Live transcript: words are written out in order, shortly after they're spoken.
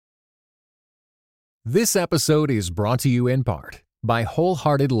This episode is brought to you in part by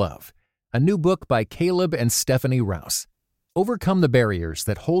Wholehearted Love, a new book by Caleb and Stephanie Rouse. Overcome the barriers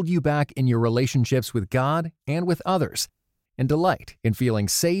that hold you back in your relationships with God and with others, and delight in feeling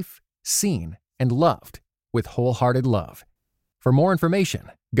safe, seen, and loved with Wholehearted Love. For more information,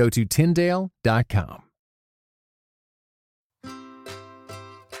 go to Tyndale.com.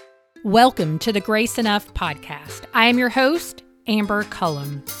 Welcome to the Grace Enough podcast. I am your host, Amber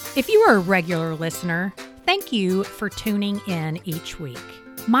Cullum. If you are a regular listener, thank you for tuning in each week.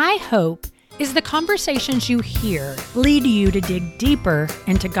 My hope is the conversations you hear lead you to dig deeper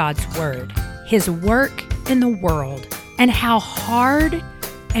into God's Word, His work in the world, and how hard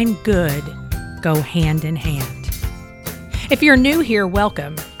and good go hand in hand. If you're new here,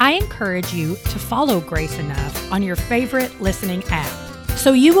 welcome. I encourage you to follow Grace Enough on your favorite listening app,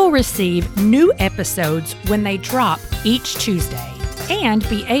 so you will receive new episodes when they drop each Tuesday and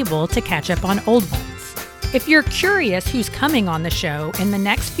be able to catch up on old ones. If you're curious who's coming on the show in the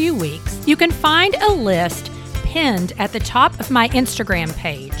next few weeks, you can find a list pinned at the top of my Instagram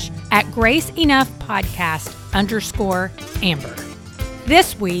page at GraceEnoughPodcast_Amber.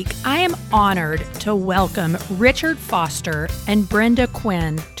 This week, I am honored to welcome Richard Foster and Brenda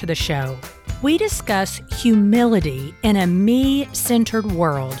Quinn to the show. We discuss humility in a me-centered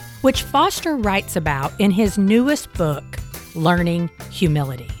world, which Foster writes about in his newest book, Learning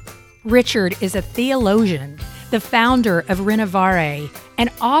Humility. Richard is a theologian, the founder of Renovare, and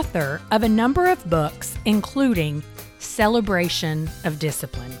author of a number of books, including Celebration of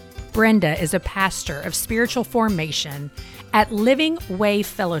Discipline. Brenda is a pastor of spiritual formation at Living Way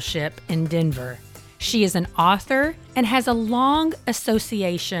Fellowship in Denver. She is an author and has a long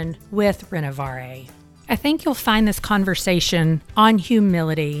association with Renovare. I think you'll find this conversation on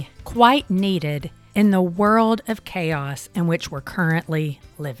humility quite needed in the world of chaos in which we're currently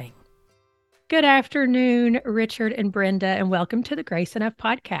living. Good afternoon, Richard and Brenda, and welcome to the Grace Enough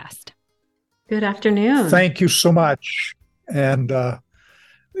podcast. Good afternoon. Thank you so much. And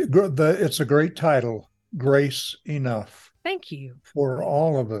it's a great title, Grace Enough. Thank you. For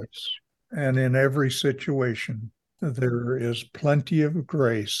all of us. And in every situation, there is plenty of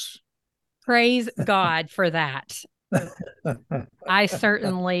grace. Praise God for that. I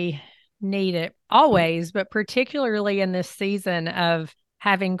certainly need it always, but particularly in this season of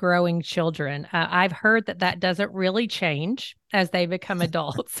having growing children. I've heard that doesn't really change as they become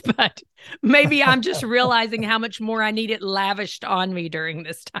adults, but maybe I'm just realizing how much more I need it lavished on me during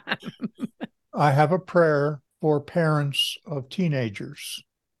this time. I have a prayer for parents of teenagers.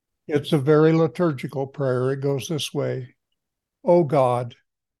 It's a very liturgical prayer. It goes this way. Oh God,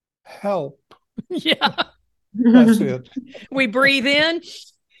 help. Yeah. That's it. We breathe in,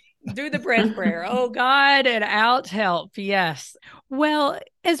 do the breath prayer. Oh God, and out, help. Yes. Well,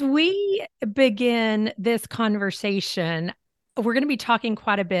 as we begin this conversation, we're going to be talking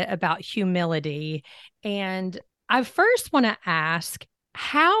quite a bit about humility. And I first want to ask,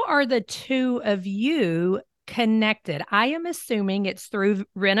 how are the two of you connected? I am assuming it's through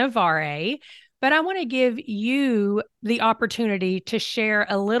Renovare, but I want to give you the opportunity to share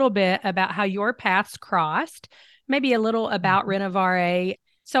a little bit about how your paths crossed, maybe a little about Renovare.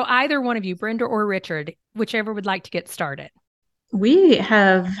 So either one of you, Brenda or Richard, whichever would like to get started. We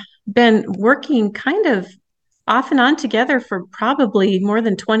have been working kind of off and on together for probably more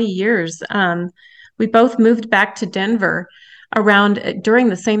than 20 years. We both moved back to Denver during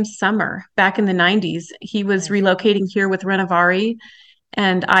the same summer back in the 90s. He was relocating here with Renovare,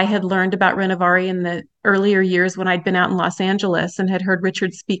 and I had learned about Renovare in the earlier years when I'd been out in Los Angeles and had heard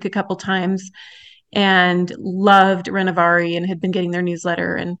Richard speak a couple times and loved Renovare and had been getting their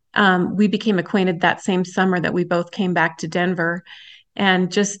newsletter. And we became acquainted that same summer that we both came back to Denver. And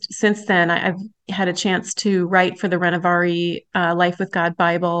just since then, I've had a chance to write for the Renovare Life with God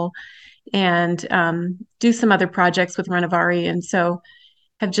Bible and do some other projects with Renovare. And so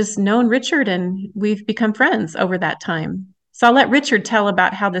have just known Richard, and we've become friends over that time. So I'll let Richard tell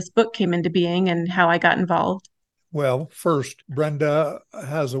about how this book came into being and how I got involved. Well, first, Brenda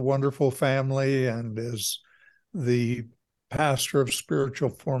has a wonderful family and is the pastor of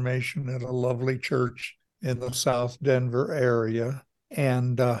spiritual formation at a lovely church in the South Denver area.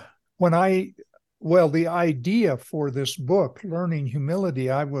 And the idea for this book, Learning Humility,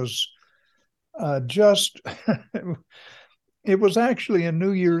 I was it was actually a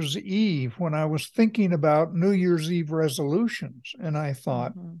New Year's Eve when I was thinking about New Year's Eve resolutions. And I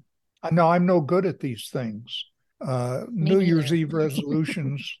thought, I know I'm no good at these things. New Year's Eve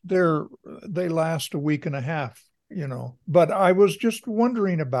resolutions, they last a week and a half, but I was just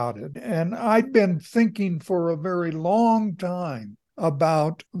wondering about it. And I'd been thinking for a very long time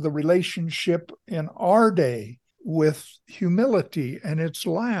about the relationship in our day with humility and its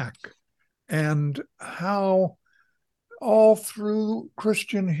lack, and how all through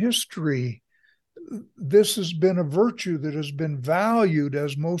Christian history, this has been a virtue that has been valued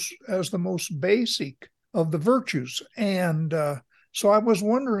as the most basic of the virtues. And so I was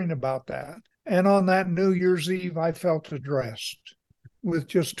wondering about that. And on that New Year's Eve, I felt addressed with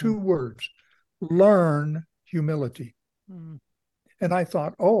just two words: learn humility. Mm. And I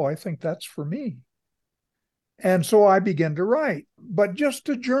thought, oh, I think that's for me. And so I began to write, but just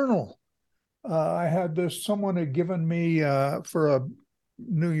a journal. I had someone had given me for a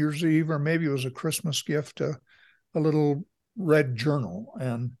New Year's Eve, or maybe it was a Christmas gift, a little red journal.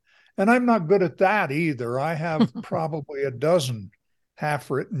 And I'm not good at that either. I have probably a dozen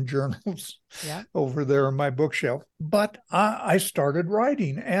half-written journals over there on my bookshelf. But I started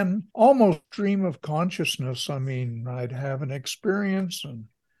writing, and almost stream of consciousness. I mean, I'd have an experience and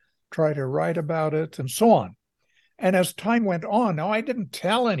try to write about it and so on. And as time went on, now I didn't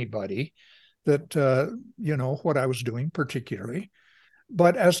tell anybody that, what I was doing particularly.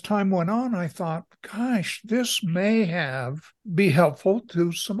 But as time went on, I thought, gosh, this may be helpful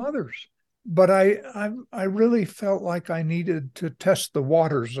to some others. But I really felt like I needed to test the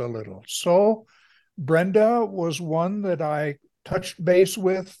waters a little. So Brenda was one that I touched base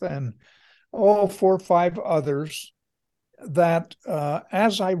with, and 4 or 5 others that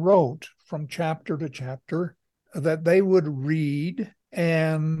as I wrote from chapter to chapter, that they would read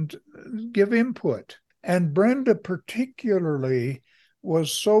and give input. And Brenda particularly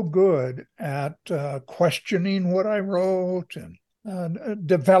was so good at questioning what I wrote and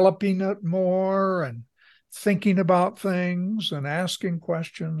developing it more and thinking about things and asking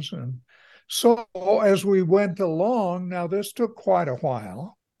questions. And so as we went along, now this took quite a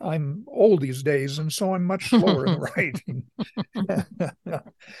while. I'm old these days, and so I'm much slower in writing.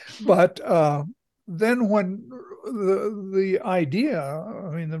 But then when the idea,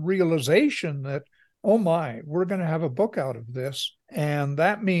 the realization that, oh my, we're going to have a book out of this, and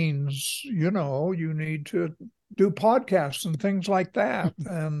that means, you need to do podcasts and things like that.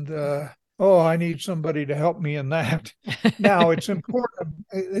 And I need somebody to help me in that. Now, it's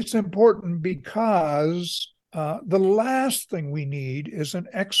important because the last thing we need is an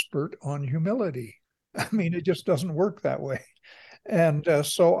expert on humility. It just doesn't work that way. And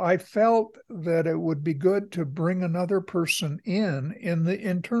so I felt that it would be good to bring another person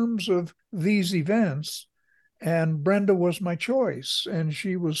in terms of these events. And Brenda was my choice, and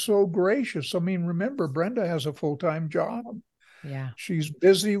she was so gracious. Remember, Brenda has a full-time job. Yeah. She's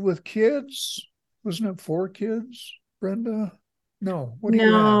busy with kids. Wasn't it 4 kids, Brenda? No. What do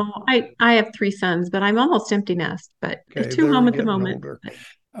you have? I have 3 sons, but I'm almost empty nest, but 2 home at the moment.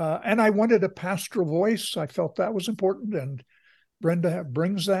 And I wanted a pastoral voice. I felt that was important, and Brenda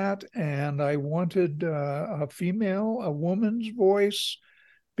brings that. And I wanted a woman's voice,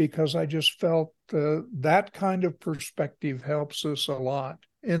 because I just felt that kind of perspective helps us a lot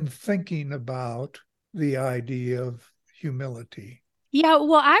in thinking about the idea of humility. Yeah,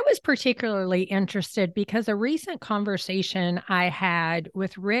 well, I was particularly interested because a recent conversation I had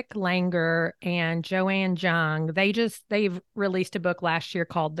with Rick Langer and Joanne Jung, they've released a book last year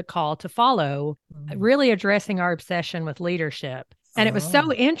called The Call to Follow, really addressing our obsession with leadership. And it was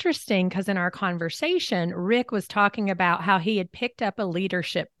so interesting because in our conversation, Rick was talking about how he had picked up a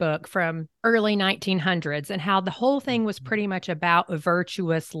leadership book from early 1900s and how the whole thing was pretty much about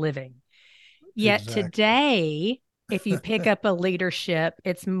virtuous living. Yet today, if you pick up a leadership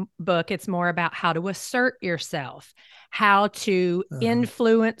book, it's more about how to assert yourself, how to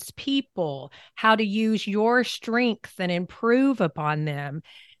influence people, how to use your strength and improve upon them.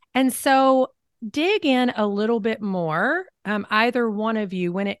 And so dig in a little bit more, either one of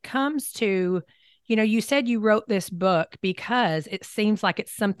you, when it comes to, you said you wrote this book because it seems like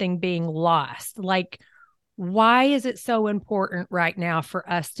it's something being lost. Like, why is it so important right now for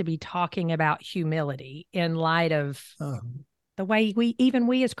us to be talking about humility in light of the way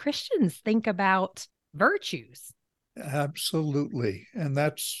we as Christians think about virtues? Absolutely. And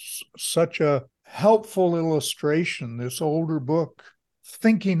that's such a helpful illustration, this older book,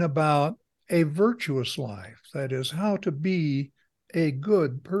 thinking about a virtuous life, that is, how to be a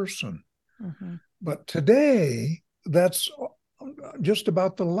good person. Mm-hmm. But today, that's just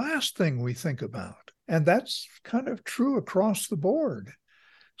about the last thing we think about. And that's kind of true across the board.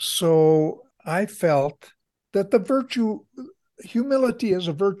 So I felt that humility as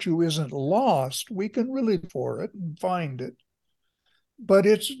a virtue isn't lost. We can really look for it and find it, but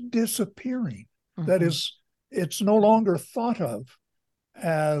it's disappearing. Mm-hmm. That is, it's no longer thought of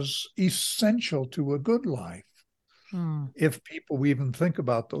as essential to a good life. if people even think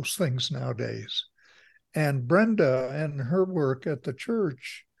about those things nowadays. And Brenda and her work at the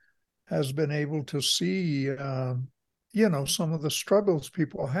church has been able to see, some of the struggles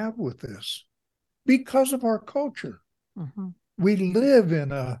people have with this because of our culture. Mm-hmm. We live in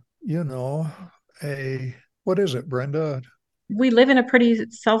what is it, Brenda? We live in a pretty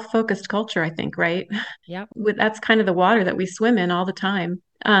self-focused culture, I think, right? Yep. That's kind of the water that we swim in all the time.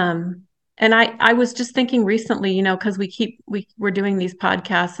 And I was just thinking recently, because we're doing these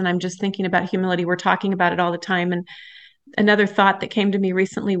podcasts, and I'm just thinking about humility. We're talking about it all the time. And another thought that came to me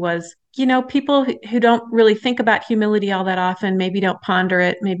recently was, people who don't really think about humility all that often, maybe don't ponder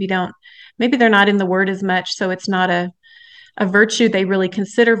it, maybe they're not in the word as much, so it's not a virtue they really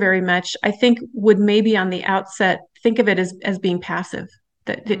consider very much, I think would maybe on the outset think of it as being passive.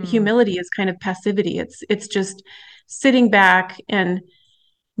 That humility is kind of passivity. It's just sitting back and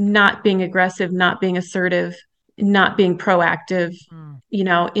not being aggressive, not being assertive, not being proactive,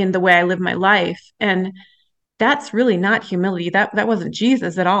 in the way I live my life. And that's really not humility. That wasn't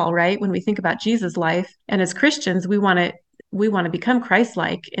Jesus at all, right? When we think about Jesus' life, and as Christians, we want to become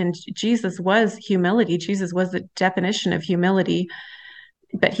Christ-like, and Jesus was humility. Jesus was the definition of humility,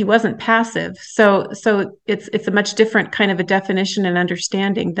 but he wasn't passive. So it's a much different kind of a definition and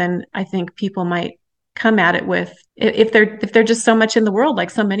understanding than I think people might come at it with if they're just so much in the world,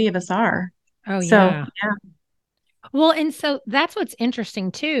 like so many of us are. Oh, yeah. Well, and so that's what's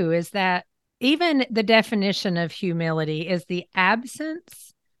interesting too, is that even the definition of humility is the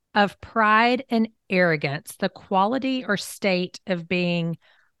absence of pride and arrogance, the quality or state of being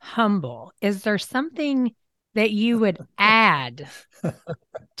humble. Is there something that you would add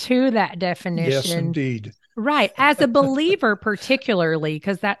to that definition? Yes, indeed. Right. As a believer, particularly,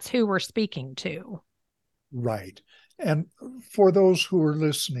 because that's who we're speaking to. Right. And for those who are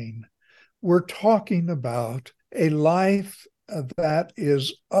listening, we're talking about a life that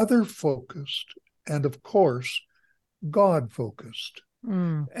is other-focused and, of course, God-focused.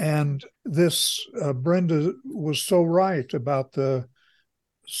 And this, Brenda was so right about the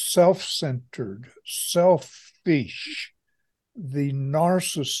self-centered, selfish, the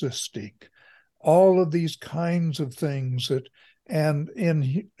narcissistic, all of these kinds of things and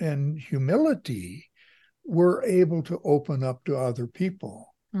in humility, we're able to open up to other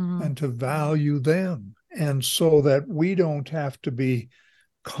people and to value them. And so that we don't have to be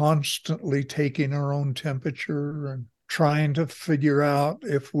constantly taking our own temperature and trying to figure out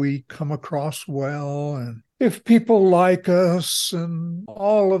if we come across well and if people like us and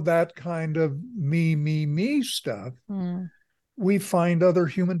all of that kind of me stuff. We find other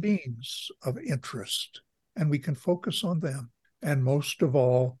human beings of interest and we can focus on them. And most of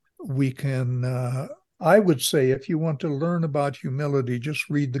all, we can, I would say, if you want to learn about humility, just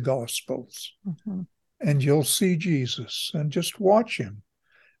read the Gospels. And you'll see Jesus and just watch him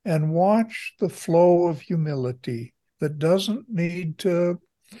and watch the flow of humility that doesn't need to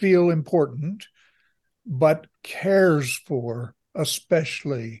feel important, but cares for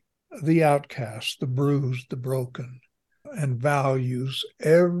especially the outcast, the bruised, the broken, and values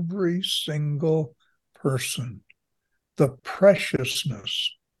every single person, the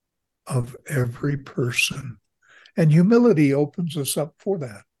preciousness of every person. And humility opens us up for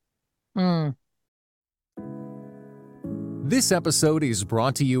that. This episode is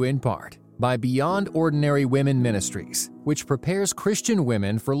brought to you in part by Beyond Ordinary Women Ministries, which prepares Christian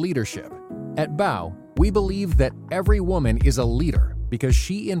women for leadership. At BOW, we believe that every woman is a leader because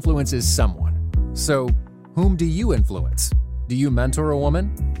she influences someone. So, whom do you influence? Do you mentor a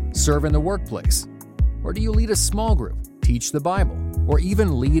woman? Serve in the workplace? Or do you lead a small group, teach the Bible, or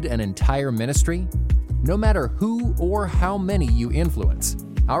even lead an entire ministry? No matter who or how many you influence,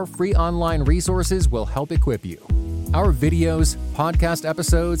 our free online resources will help equip you. Our videos, podcast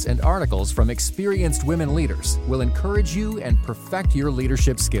episodes, and articles from experienced women leaders will encourage you and perfect your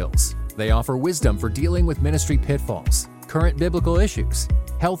leadership skills. They offer wisdom for dealing with ministry pitfalls, current biblical issues,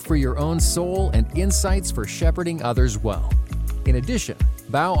 health for your own soul, and insights for shepherding others well. In addition,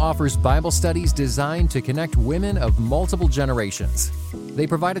 BOW offers Bible studies designed to connect women of multiple generations. They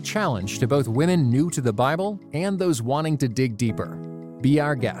provide a challenge to both women new to the Bible and those wanting to dig deeper. Be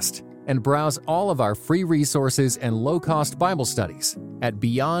our guest and browse all of our free resources and low-cost Bible studies at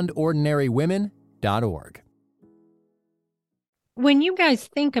beyondordinarywomen.org. When you guys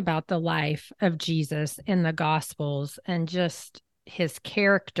think about the life of Jesus in the Gospels and just his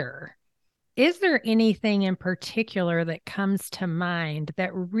character, is there anything in particular that comes to mind that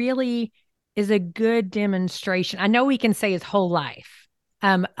really is a good demonstration? I know we can say his whole life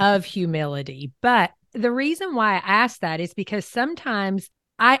of humility, but the reason why I ask that is because sometimes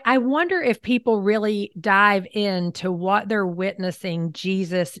I wonder if people really dive into what they're witnessing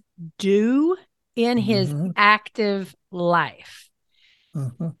Jesus do in his active life.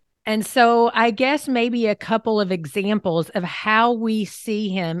 And so I guess maybe a couple of examples of how we see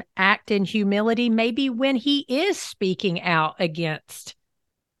him act in humility, maybe when he is speaking out against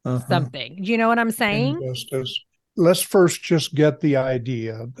something. Do you know what I'm saying? Injustice. Let's first just get the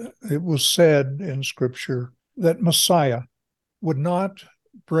idea. It was said in Scripture that Messiah would not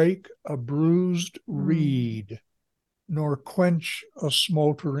break a bruised reed, nor quench a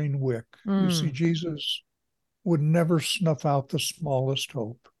smoldering wick. You see, Jesus would never snuff out the smallest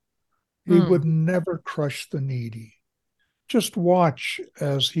hope. He would never crush the needy. Just watch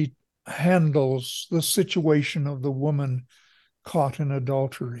as he handles the situation of the woman caught in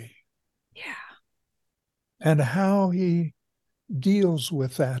adultery. Yeah. And how he deals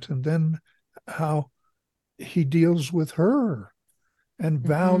with that, and then how he deals with her and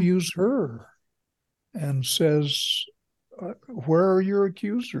values her and says, where are your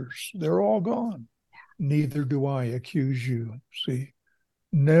accusers? They're all gone. Neither do I accuse you. See,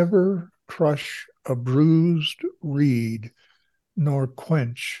 never crush a bruised reed, nor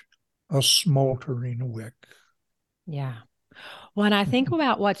quench a smoldering wick. Yeah. Well, and I think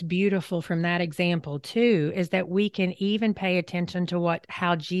about what's beautiful from that example too, is that we can even pay attention to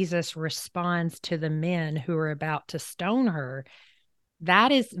how Jesus responds to the men who are about to stone her.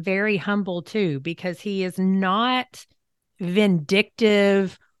 That is very humble too, because he is not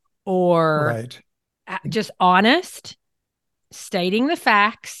vindictive or just honest, stating the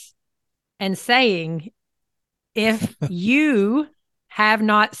facts and saying, if you have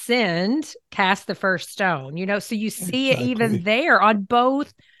not sinned, cast the first stone, so you see it even there on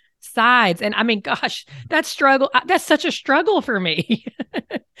both sides. And I mean, gosh, that's such a struggle for me.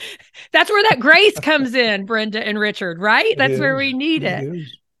 That's where that grace comes in, Brenda and Richard, right? That's where we need it.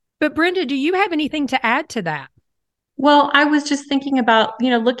 But Brenda, do you have anything to add to that? Well, I was just thinking about,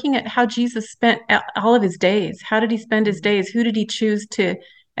 looking at how Jesus spent all of his days. How did he spend his days? Who did he choose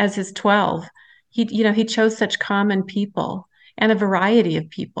as his 12? He chose such common people and a variety of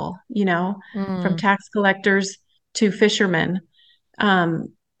people, from tax collectors to fishermen,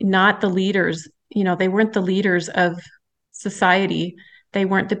 not the leaders. They weren't the leaders of society. They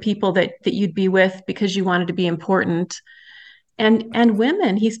weren't the people that you'd be with because you wanted to be important. And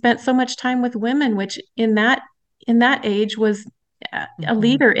women, he spent so much time with women, which in that age was a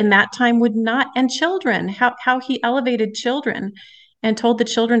leader in that time would not. And children, how he elevated children and told the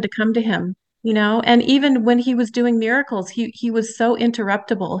children to come to him, and even when he was doing miracles, he was so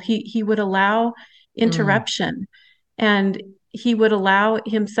interruptible. He would allow interruption, and he would allow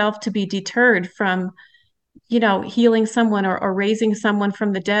himself to be deterred from healing someone or raising someone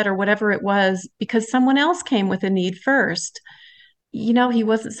from the dead or whatever it was, because someone else came with a need first. He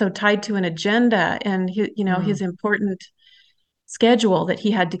wasn't so tied to an agenda and his important schedule that he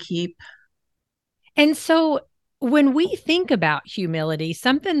had to keep. And so when we think about humility,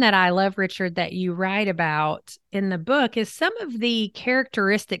 something that I love, Richard, that you write about in the book is some of the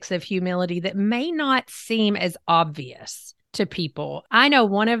characteristics of humility that may not seem as obvious to people. I know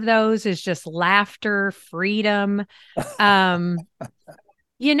one of those is just laughter, freedom, but I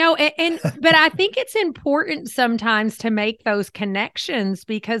think it's important sometimes to make those connections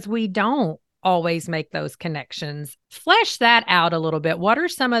because we don't always make those connections. Flesh that out a little bit. What are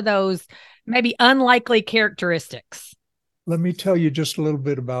some of those maybe unlikely characteristics? Let me tell you just a little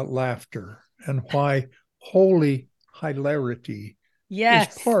bit about laughter and why holy hilarity is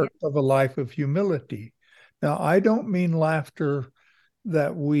part of a life of humility. Now, I don't mean laughter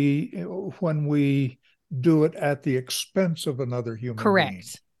that when we do it at the expense of another human being.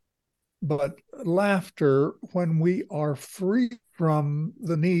 But laughter when we are free from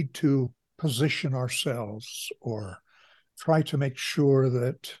the need to position ourselves or try to make sure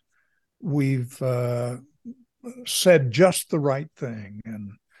that we've said just the right thing.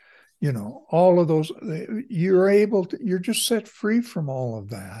 And, all of those, you're just set free from all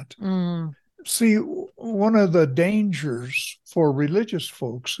of that. See, one of the dangers for religious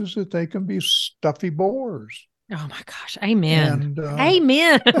folks is that they can be stuffy bores. Oh my gosh. Amen.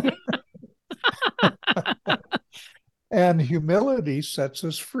 Amen. And humility sets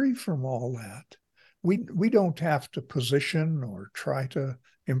us free from all that. We don't have to position or try to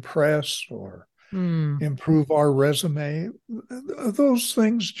impress or improve our resume. Those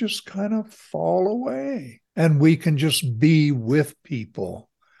things just kind of fall away. And we can just be with people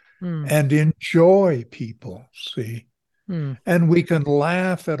and enjoy people, see? And we can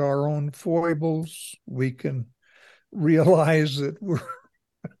laugh at our own foibles. We can realize that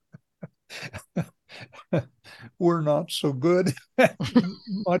we're not so good at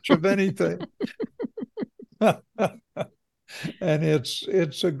much of anything. And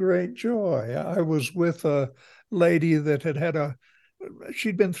it's a great joy. I was with a lady that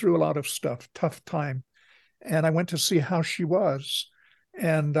she'd been through a lot of stuff, tough time. And I went to see how she was.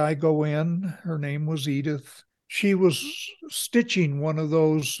 And I go in, her name was Edith. She was stitching one of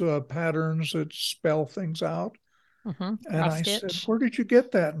those patterns that spell things out. Mm-hmm. And I said, where did you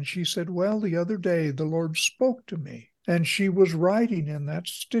get that? And she said, well, the other day the Lord spoke to me. And she was writing in that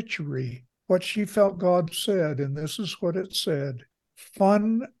stitchery what she felt God said. And this is what it said: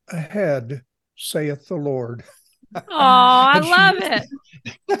 fun ahead, saith the Lord. Oh, I love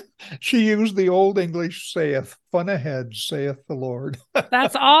it. She used the Old English saith, fun ahead, saith the Lord.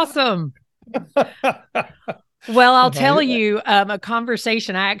 That's awesome. Well, I'll tell you a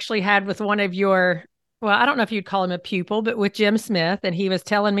conversation I actually had with one of your, well, I don't know if you'd call him a pupil, but with Jim Smith, and he was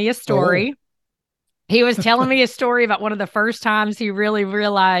telling me a story. Oh. He was telling me a story about one of the first times he really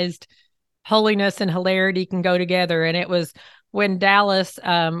realized holiness and hilarity can go together. And it was when Dallas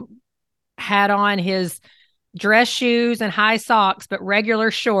had on his dress shoes and high socks, but regular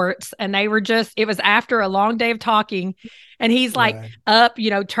shorts. And they were it was after a long day of talking. And he's like up,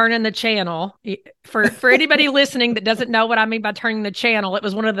 turning the channel. For anybody listening that doesn't know what I mean by turning the channel, it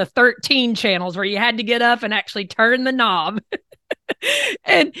was one of the 13 channels where you had to get up and actually turn the knob.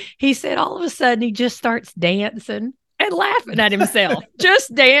 And he said all of a sudden he just starts dancing and laughing at himself,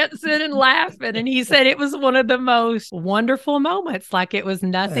 just dancing and laughing. And he said it was one of the most wonderful moments. Like it was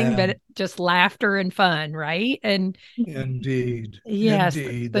nothing but just laughter and fun, right? And indeed, yes,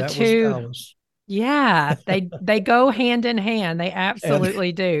 indeed, the that two, was Dallas. Yeah, they go hand in hand. They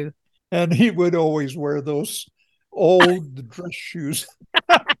absolutely do. And he would always wear those old dress shoes.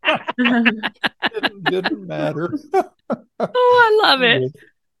 Didn't matter. Oh, I love it.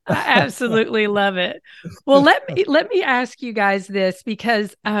 I absolutely love it. Well, let me ask you guys this,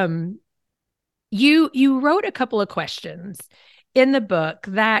 because you wrote a couple of questions in the book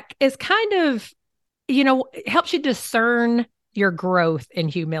that is kind of, helps you discern your growth in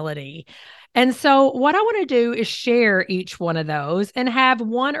humility. And so what I want to do is share each one of those and have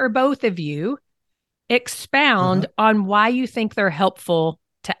one or both of you expound on why you think they're helpful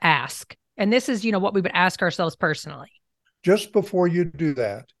to ask. And this is, what we would ask ourselves personally. Just before you do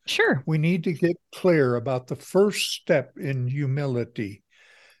that, sure, we need to get clear about the first step in humility,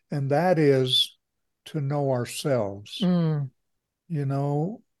 and that is to know ourselves.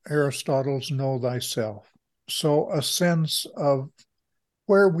 Aristotle's know thyself. So a sense of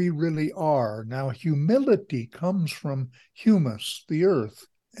where we really are. Now, humility comes from humus, the earth,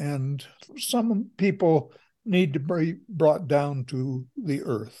 and some people need to be brought down to the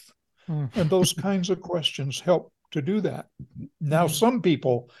earth. And those kinds of questions help to do that. Now, some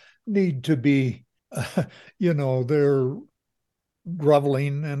people need to be, they're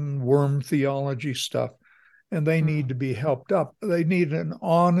groveling and worm theology stuff, and they need to be helped up. They need an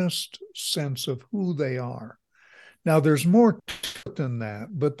honest sense of who they are. Now, there's more than that,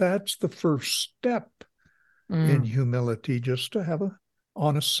 but that's the first step in humility, just to have an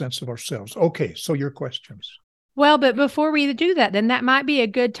honest sense of ourselves. Okay, so your questions. Well, but before we do that, then that might be a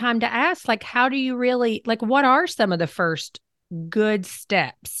good time to ask, how do you really, what are some of the first good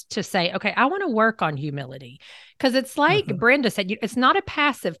steps to say, okay, I want to work on humility? Because it's like Brenda said, it's not a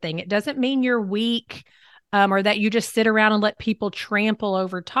passive thing. It doesn't mean you're weak or that you just sit around and let people trample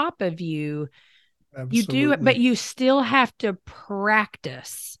over top of you. Absolutely. You do, but you still have to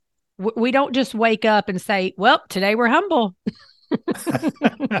practice. We don't just wake up and say, well, today we're humble.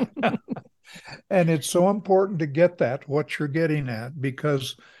 And it's so important to get what you're getting at,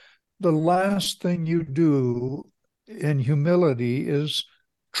 because the last thing you do in humility is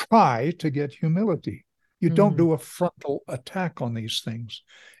try to get humility. You don't do a frontal attack on these things.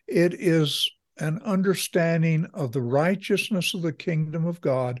 It is an understanding of the righteousness of the kingdom of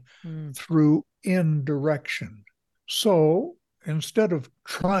God through indirection. So instead of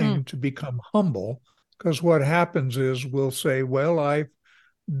trying to become humble, because what happens is we'll say, well, I've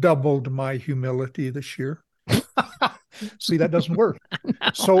doubled my humility this year. See, that doesn't work.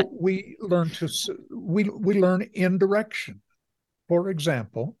 So we learn we learn indirection. For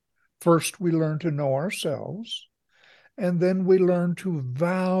example, first we learn to know ourselves, and then we learn to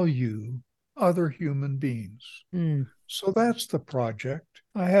value other human beings. So that's the project.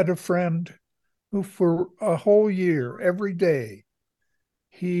 I had a friend who for a whole year, every day,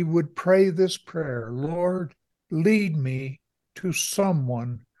 he would pray this prayer: Lord, lead me to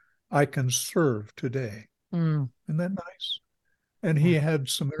someone I can serve today. Isn't that nice? And he had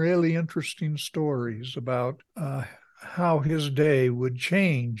some really interesting stories about how his day would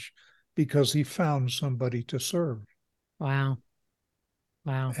change because he found somebody to serve. Wow.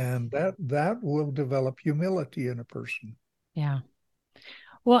 Wow. And that will develop humility in a person. Yeah.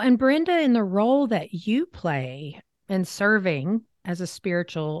 Well, and Brenda, in the role that you play in serving as a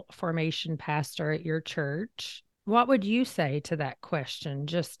spiritual formation pastor at your church, what would you say to that question,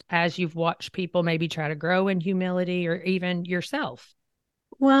 just as you've watched people maybe try to grow in humility or even yourself?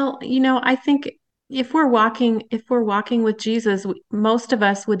 Well, I think if we're walking with Jesus, most of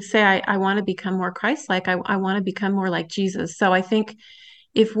us would say, I want to become more Christ-like. I want to become more like Jesus. So I think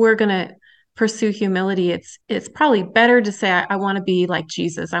if we're going to pursue humility, it's probably better to say, I want to be like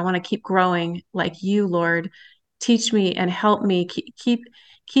Jesus. I want to keep growing like you, Lord. Teach me and help me.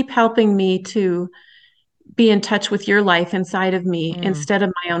 Keep helping me to be in touch with your life inside of me instead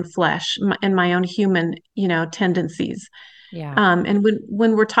of my own flesh and my own human, tendencies. Yeah. And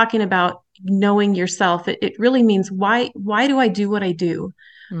when we're talking about knowing yourself, it really means why do I do what I do?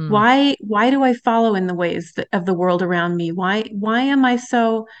 Mm. Why do I follow in the ways of the world around me? Why am I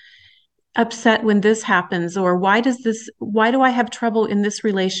so upset when this happens? Or why do I have trouble in this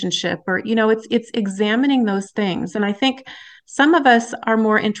relationship? Or, it's examining those things. And I think some of us are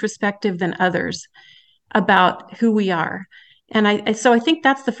more introspective than others about who we are. And so I think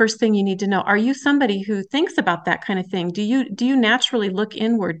that's the first thing you need to know. Are you somebody who thinks about that kind of thing? Do you naturally look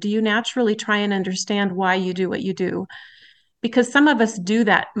inward? Do you naturally try and understand why you do what you do? Because some of us do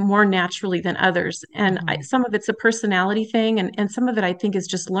that more naturally than others. And some of it's a personality thing, and some of it I think is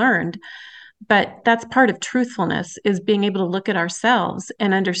just learned. But that's part of truthfulness, is being able to look at ourselves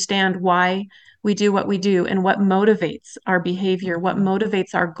and understand why we do what we do and what motivates our behavior, what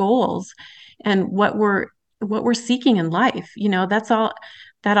motivates our goals, and what we're seeking in life.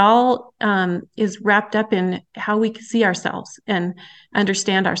 That all is wrapped up in how we see ourselves and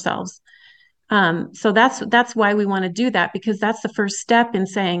understand ourselves. So that's why we want to do that, because that's the first step in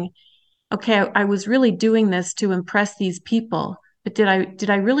saying, okay, I was really doing this to impress these people, but did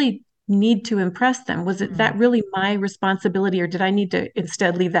I really need to impress them? Was it that really my responsibility, or did I need to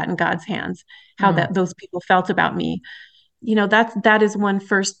instead leave that in God's hands, how that those people felt about me? That is one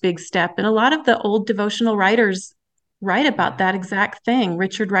first big step. And a lot of the old devotional writers write about that exact thing.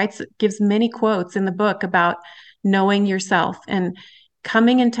 Richard gives many quotes in the book about knowing yourself and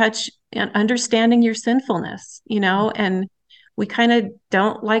coming in touch and understanding your sinfulness, and we kind of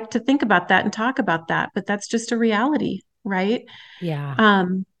don't like to think about that and talk about that, but that's just a reality, right? Yeah.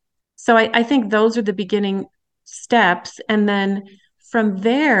 So I think those are the beginning steps. And then from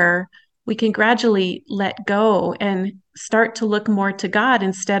there, we can gradually let go and start to look more to God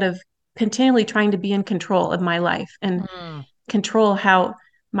instead of continually trying to be in control of my life and control how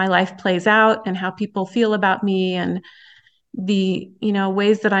my life plays out and how people feel about me and the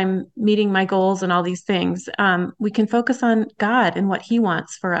ways that I'm meeting my goals and all these things. We can focus on God and what he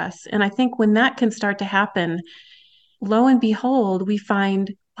wants for us. And I think when that can start to happen, lo and behold, we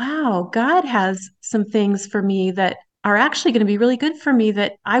find, wow, God has some things for me that are actually going to be really good for me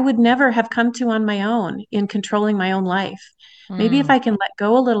that I would never have come to on my own in controlling my own life. Maybe if I can let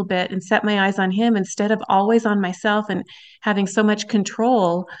go a little bit and set my eyes on him instead of always on myself and having so much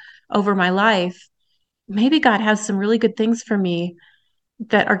control over my life, maybe God has some really good things for me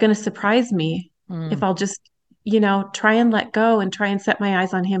that are going to surprise me if I'll just, try and let go and try and set my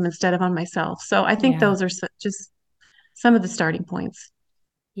eyes on him instead of on myself. So I think those are just some of the starting points.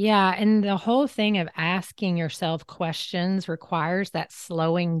 Yeah. And the whole thing of asking yourself questions requires that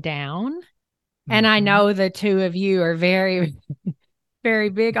slowing down. And I know the two of you are very, very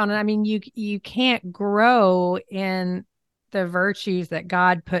big on it. I mean, you can't grow in the virtues that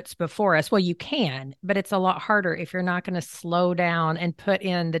God puts before us. Well, you can, but it's a lot harder if you're not going to slow down and put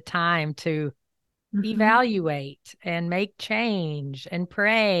in the time to evaluate and make change and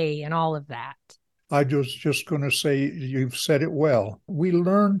pray and all of that. I was just going to say, you've said it well. We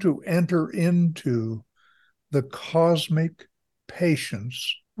learn to enter into the cosmic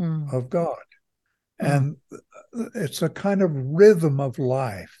patience of God. And it's a kind of rhythm of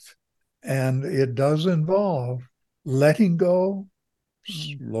life. And it does involve letting go,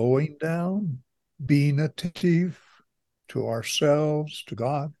 slowing down, being attentive to ourselves, to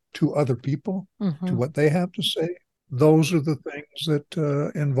God, to other people, to what they have to say. Those are the things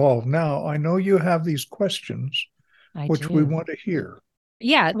that involve. Now, I know you have these questions, which we want to hear.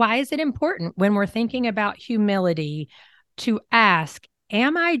 Yeah. Why is it important when we're thinking about humility to ask,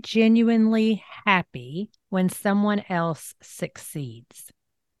 am I genuinely happy when someone else succeeds?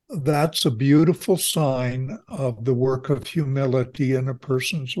 That's a beautiful sign of the work of humility in a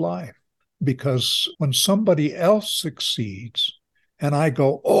person's life. Because when somebody else succeeds and I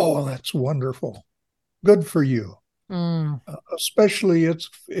go, oh, that's wonderful, good for you. especially if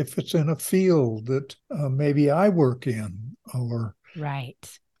it's in a field that maybe I work in. Or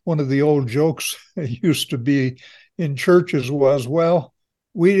right. One of the old jokes used to be in churches was, well,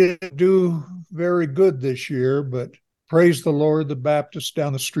 we didn't do very good this year, but praise the Lord, the Baptists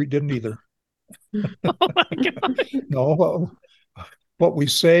down the street didn't either. Oh my God. No, what we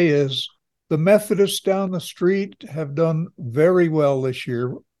say is the Methodists down the street have done very well this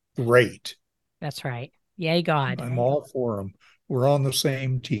year. Great. That's right. Yay, God. I'm all for them. We're on the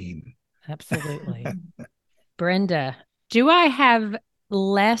same team. Absolutely. Brenda, do I have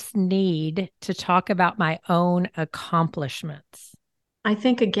less need to talk about my own accomplishments? I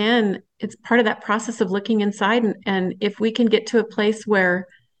think, again, it's part of that process of looking inside. And if we can get to a place where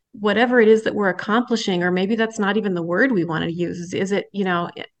whatever it is that we're accomplishing, or maybe that's not even the word we want to use, is it,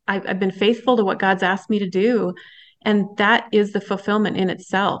 I've been faithful to what God's asked me to do. And that is the fulfillment in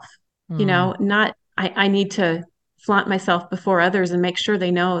itself. Not, I need to flaunt myself before others and make sure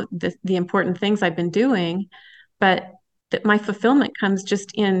they know the important things I've been doing, but that my fulfillment comes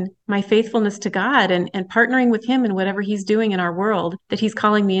just in my faithfulness to God and partnering with him in whatever he's doing in our world that he's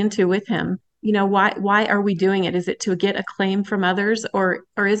calling me into with him. Why are we doing it? Is it to get acclaim from others, or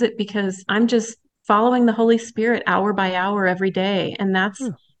is it because I'm just following the Holy Spirit hour by hour every day? And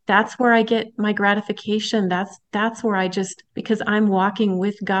that's where I get my gratification. That's where because I'm walking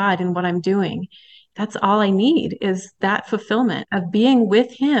with God in what I'm doing. That's all I need, is that fulfillment of being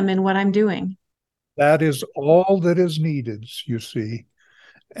with him in what I'm doing. That is all that is needed, you see.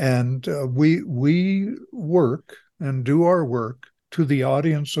 And we work and do our work to the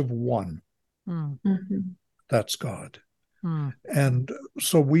audience of one. Mm-hmm. That's God. And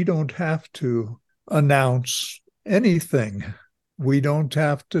so we don't have to announce anything. We don't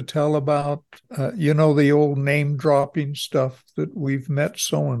have to tell about, the old name dropping stuff that we've met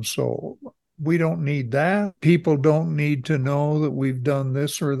so-and-so. We don't need that. People don't need to know that we've done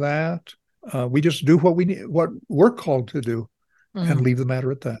this or that. We just do what we're called to do and leave the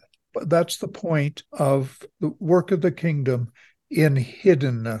matter at that. But that's the point of the work of the kingdom in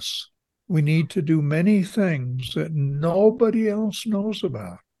hiddenness. We need to do many things that nobody else knows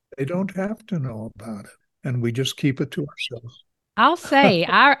about. They don't have to know about it. And we just keep it to ourselves. I'll say,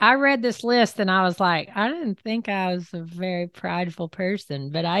 I read this list and I was like, I didn't think I was a very prideful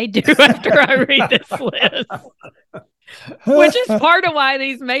person, but I do after I read this list. Which is part of why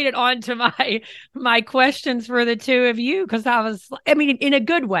these made it onto my questions for the two of you, because in a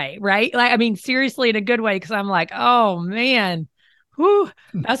good way, right? Seriously, in a good way, because I'm like, oh man, whew,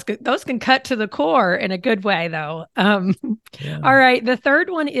 that's good. Those can cut to the core in a good way, though. Yeah. All right, the third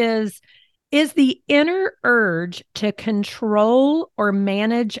one is the inner urge to control or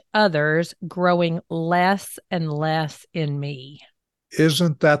manage others growing less and less in me?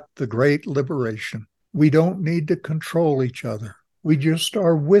 Isn't that the great liberation? We don't need to control each other. We just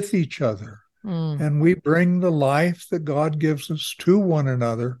are with each other. And we bring the life that God gives us to one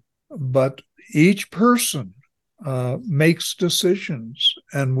another. But each person makes decisions,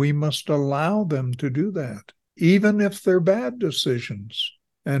 and we must allow them to do that, even if they're bad decisions.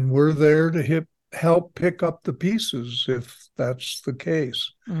 And we're there to help pick up the pieces if that's the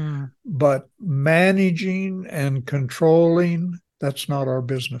case. But managing and controlling, that's not our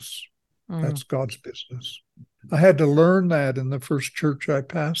business. That's God's business. I had to learn that in the first church I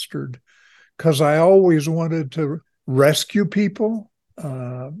pastored, because I always wanted to rescue people,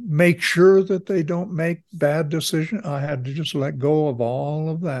 make sure that they don't make bad decisions. I had to just let go of all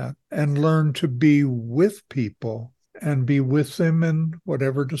of that and learn to be with people and be with them in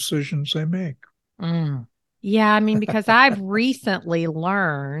whatever decisions they make. Yeah, because I've recently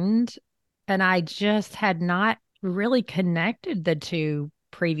learned, and I just had not really connected the two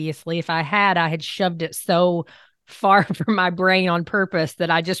previously. If I had shoved it so far from my brain on purpose that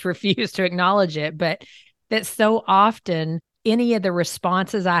I just refused to acknowledge it. But that so often any of the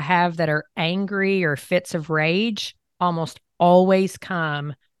responses I have that are angry or fits of rage almost always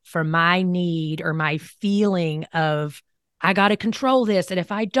come from my need or my feeling of, I got to control this. And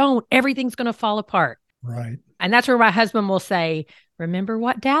if I don't, everything's going to fall apart. Right. And that's where my husband will say, remember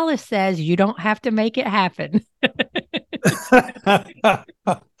what Dallas says, you don't have to make it happen.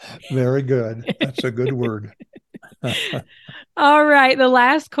 Very good. That's a good word. All right. The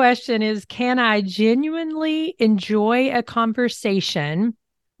last question is, can I genuinely enjoy a conversation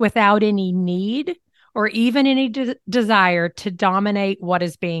without any need or even any desire to dominate what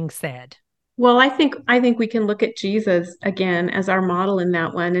is being said? Well, I think we can look at Jesus again as our model in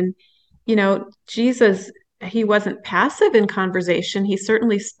that one. And, Jesus, he wasn't passive in conversation. He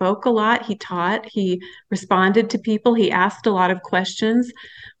certainly spoke a lot. He taught, he responded to people, he asked a lot of questions.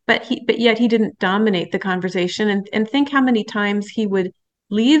 but yet he didn't dominate the conversation. And think how many times he would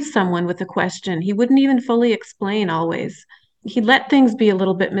leave someone with a question. He wouldn't even fully explain always. He let things be a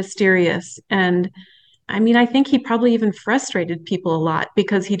little bit mysterious. And I mean, I think he probably even frustrated people a lot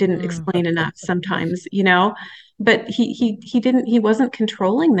because he didn't explain enough sometimes, but he wasn't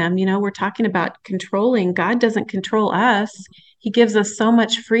controlling them. We're talking about controlling. God doesn't control us. He gives us so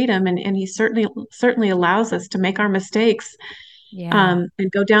much freedom, and he certainly allows us to make our mistakes, and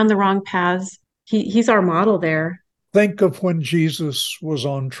go down the wrong paths. He's our model there. Think of when Jesus was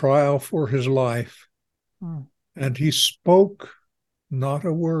on trial for his life, and he spoke not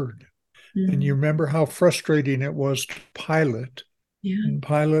a word. And you remember how frustrating it was to Pilate. Yeah. And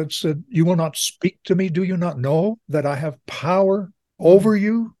Pilate said, "You will not speak to me? Do you not know that I have power over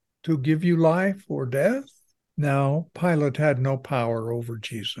you to give you life or death?" Now, Pilate had no power over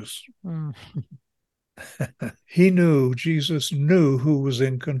Jesus. Jesus knew who was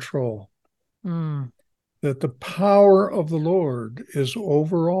in control. That the power of the Lord is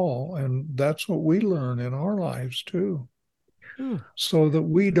over all. And that's what we learn in our lives too. So that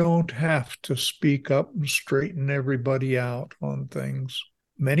we don't have to speak up and straighten everybody out on things.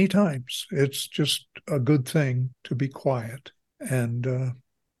 Many times it's just a good thing to be quiet, and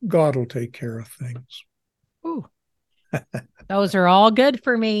God will take care of things. Ooh. Those are all good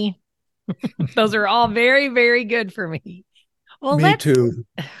for me. Those are all very, very good for me. Well, me too.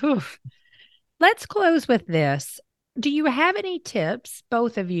 Let's close with this. Do you have any tips,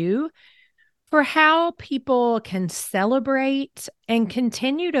 both of you, for how people can celebrate and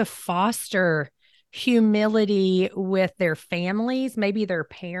continue to foster humility with their families, maybe their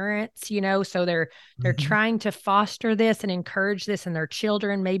parents, so they're trying to foster this and encourage this in their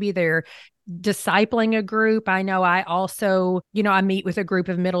children. Maybe they're discipling a group. I know I also, I meet with a group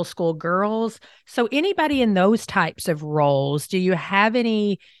of middle school girls. So anybody in those types of roles, do you have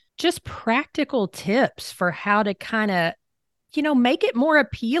any just practical tips for how to kind of, make it more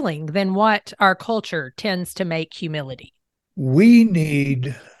appealing than what our culture tends to make humility? We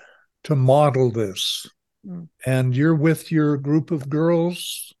need to model this. And you're with your group of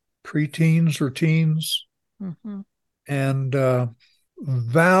girls, preteens or teens, and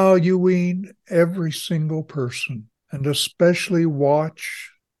valuing every single person, and especially watch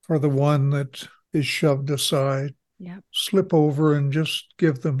for the one that is shoved aside. Slip over and just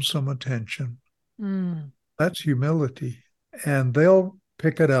give them some attention. That's humility. And they'll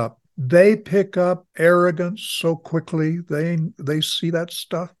pick it up. They pick up arrogance so quickly. They see that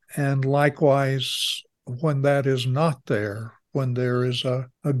stuff. And likewise, when that is not there, when there is a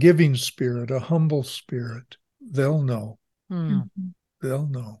giving spirit, a humble spirit, they'll know. They'll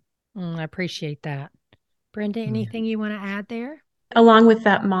know. I appreciate that. Brenda, anything you want to add there? Along with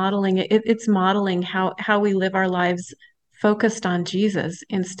that modeling, it's modeling how we live our lives focused on Jesus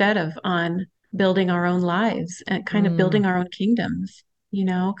instead of on building our own lives and kind of building our own kingdoms,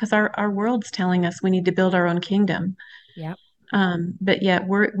 because our world's telling us we need to build our own kingdom. But yet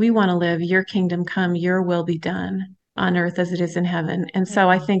we want to live your kingdom come, your will be done on earth as it is in heaven. And so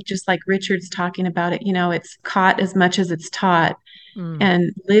I think just like Richard's talking about it, it's caught as much as it's taught.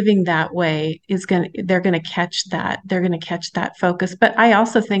 And living that way they're going to catch that. They're going to catch that focus. But I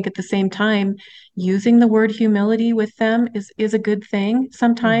also think at the same time, using the word humility with them is a good thing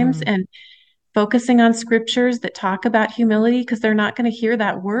sometimes. And focusing on scriptures that talk about humility, because they're not going to hear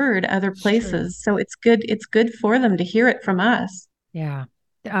that word other places. So it's good for them to hear it from us. Yeah.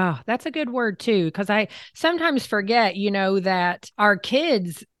 Oh, that's a good word too, because I sometimes forget, that our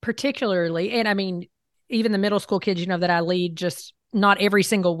kids particularly, and I mean, even the middle school kids, that I lead just not every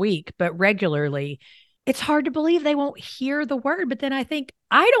single week, but regularly, it's hard to believe they won't hear the word. But then I think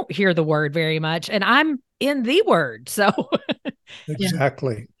I don't hear the word very much, and I'm in the word. So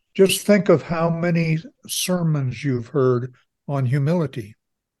exactly. Just think of how many sermons you've heard on humility.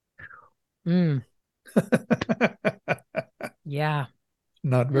 Yeah.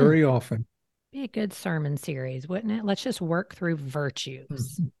 Not very often. Be a good sermon series, wouldn't it? Let's just work through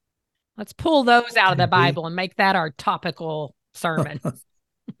virtues. Let's pull those out of the Bible and make that our topical sermon.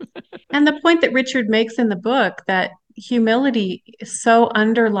 And the point that Richard makes in the book, that humility so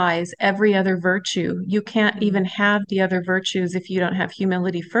underlies every other virtue. You can't even have the other virtues if you don't have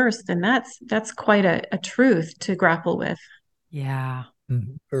humility first. And that's quite a truth to grapple with. Yeah.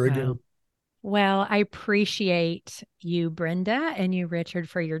 Very good. Well, I appreciate you, Brenda, and you, Richard,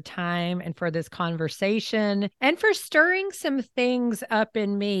 for your time and for this conversation and for stirring some things up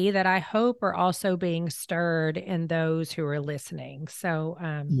in me that I hope are also being stirred in those who are listening. So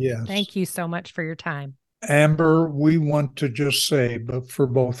yes. Thank you so much for your time. Amber, we want to just say, but for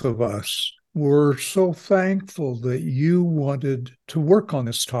both of us, we're so thankful that you wanted to work on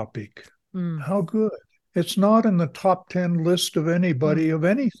this topic. How good. It's not in the top 10 list of anybody of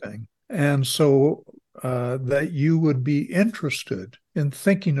anything. And so that you would be interested in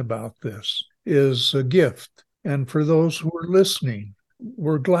thinking about this is a gift. And for those who are listening,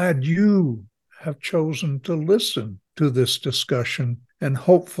 we're glad you have chosen to listen to this discussion, and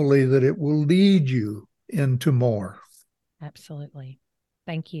hopefully that it will lead you into more. Absolutely.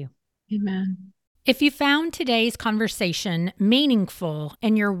 Thank you. Amen. If you found today's conversation meaningful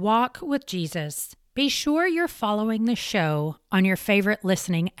in your walk with Jesus, be sure you're following the show on your favorite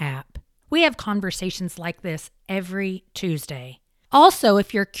listening app. We have conversations like this every Tuesday. Also,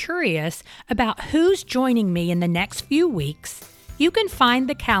 if you're curious about who's joining me in the next few weeks, you can find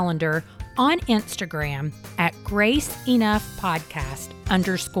the calendar on Instagram at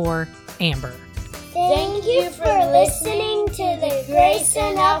GraceEnoughPodcast_Amber. Thank you for listening to the Grace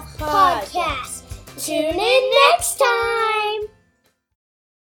Enough Podcast. Tune in next time.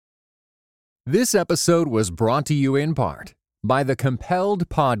 This episode was brought to you in part by the Compelled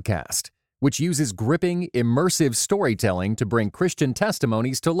Podcast, which uses gripping, immersive storytelling to bring Christian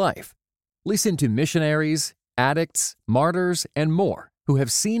testimonies to life. Listen to missionaries, addicts, martyrs, and more who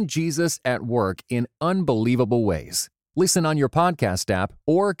have seen Jesus at work in unbelievable ways. Listen on your podcast app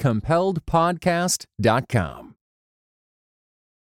or compelledpodcast.com.